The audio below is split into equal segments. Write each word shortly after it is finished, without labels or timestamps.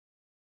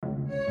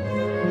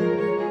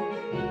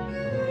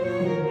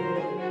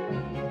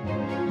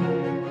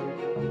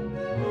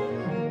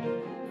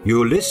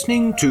You're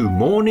listening to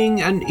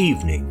Morning and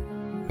Evening,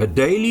 a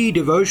daily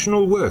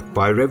devotional work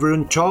by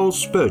Reverend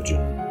Charles Spurgeon.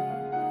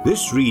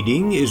 This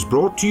reading is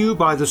brought to you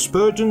by the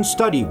Spurgeon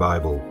Study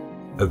Bible,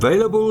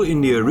 available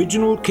in the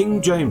original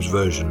King James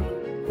Version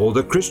or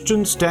the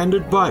Christian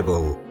Standard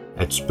Bible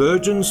at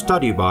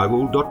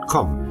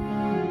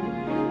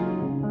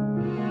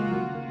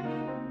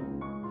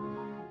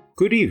spurgeonstudybible.com.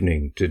 Good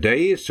evening.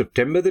 Today is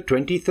September the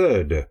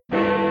 23rd.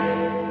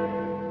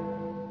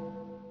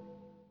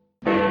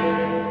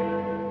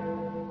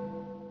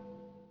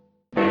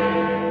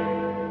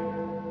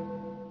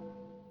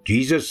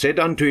 Jesus said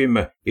unto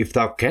him, If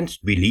thou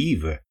canst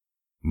believe.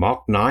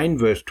 Mark 9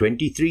 verse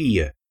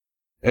 23.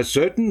 A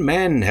certain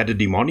man had a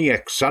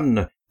demoniac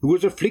son, who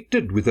was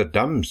afflicted with a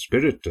dumb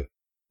spirit.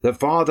 The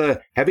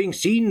father, having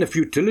seen the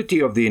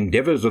futility of the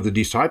endeavours of the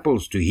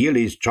disciples to heal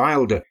his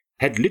child,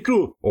 had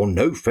little or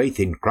no faith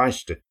in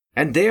Christ,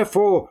 and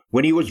therefore,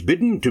 when he was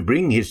bidden to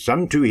bring his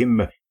son to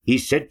him, he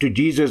said to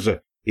Jesus,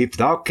 If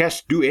thou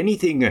canst do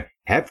anything,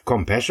 have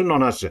compassion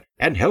on us,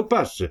 and help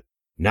us.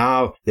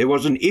 Now there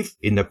was an if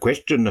in the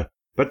question,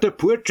 but the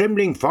poor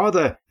trembling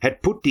father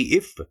had put the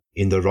if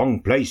in the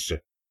wrong place.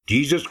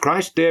 Jesus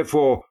Christ,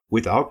 therefore,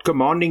 without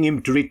commanding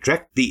him to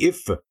retract the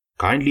if,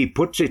 kindly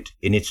puts it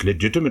in its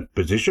legitimate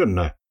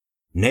position.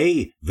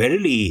 Nay,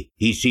 verily,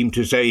 he seemed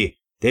to say,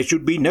 there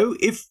should be no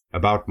if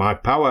about my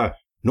power,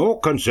 nor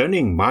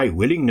concerning my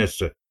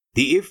willingness.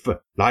 The if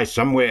lies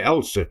somewhere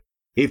else.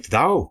 If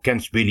thou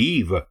canst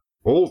believe,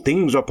 all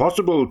things are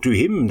possible to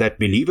him that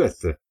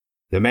believeth.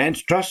 The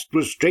man's trust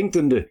was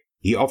strengthened.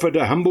 He offered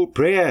a humble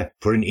prayer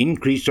for an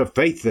increase of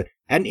faith,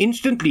 and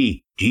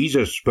instantly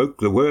Jesus spoke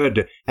the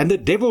word, and the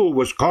devil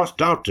was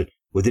cast out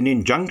with an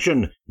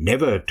injunction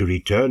never to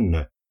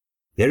return.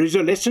 There is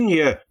a lesson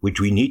here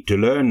which we need to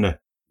learn.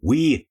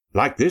 We,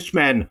 like this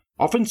man,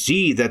 often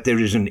see that there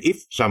is an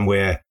if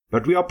somewhere,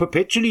 but we are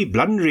perpetually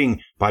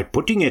blundering by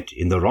putting it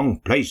in the wrong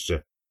place.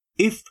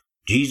 If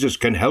Jesus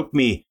can help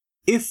me,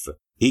 if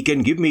he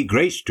can give me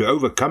grace to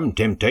overcome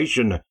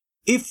temptation,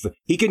 if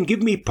he can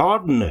give me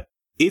pardon,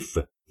 if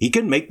he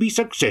can make me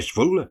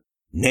successful,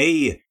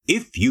 nay,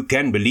 if you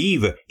can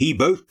believe, he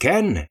both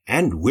can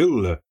and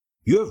will.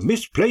 You have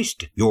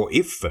misplaced your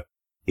if.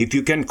 If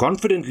you can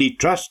confidently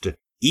trust,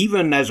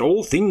 even as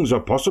all things are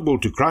possible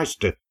to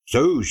Christ,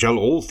 so shall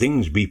all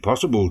things be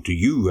possible to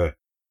you.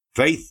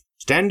 Faith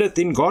standeth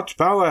in God's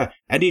power,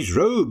 and is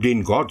robed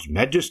in God's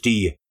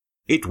majesty.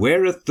 It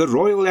weareth the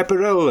royal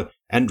apparel,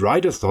 and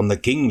rideth on the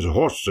king's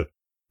horse.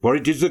 For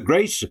it is the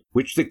grace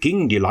which the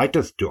king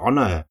delighteth to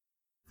honour.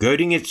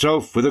 Girding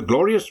itself with the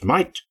glorious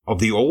might of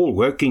the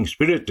all-working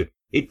Spirit,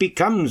 it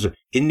becomes,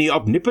 in the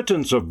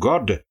omnipotence of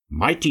God,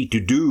 mighty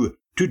to do,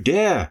 to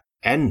dare,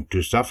 and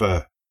to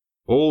suffer.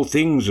 All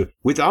things,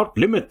 without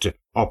limit,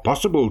 are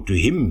possible to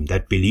him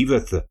that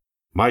believeth.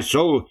 My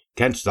soul,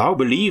 canst thou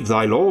believe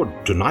thy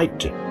Lord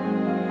tonight?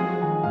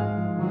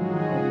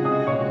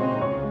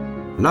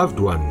 Loved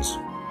ones,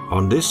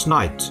 on this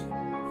night,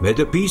 may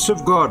the peace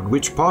of God,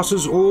 which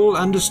passes all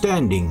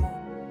understanding,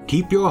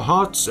 keep your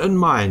hearts and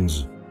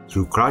minds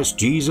through Christ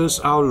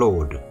Jesus our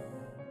Lord.